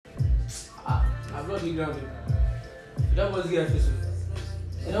not the ground. That was the episode.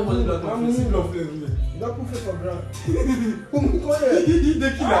 That was the Don't put it for ground.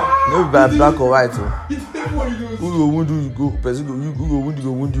 No be by black or white. Who go wound you go? Person go you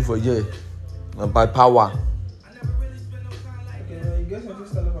go wound you for year. And by power. Okay, now you guys have to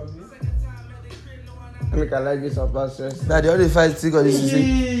stand up and be. Make I like this up stress. Now the only fight still got this is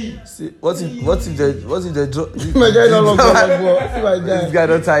say what if they draw My guy don't look like my guy. this guy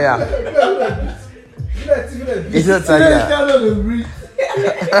don't tire. He's not tire.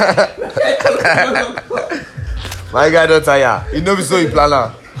 My guy don't tire. You know me so he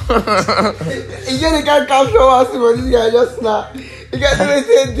planner. You get the guy capture us but this guy just snap. You get the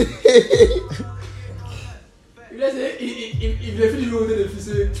same thing. Let's say if they feel you they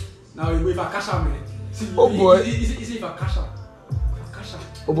say now if I cash out man. Oh boy. Is if I cash out.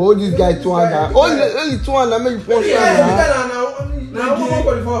 Oh but this guy 200. Only 200 make you punch Yeah, down. now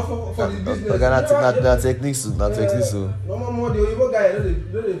for the business. Na techniques. No more the Oyibo guy,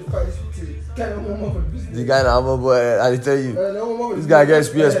 no dey fight this kind of more for the business. The guy na humble boy. I tell you, this guy get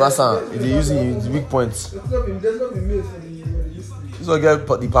experience pass am. He dey using his weak points. There's not been made for the business. This one get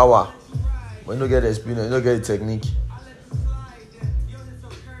the power, but you no get the experience. You no get the technique.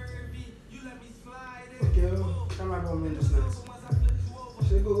 Okay, come back on me this night.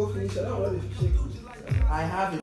 Go finish. I don't want to shake. I have it.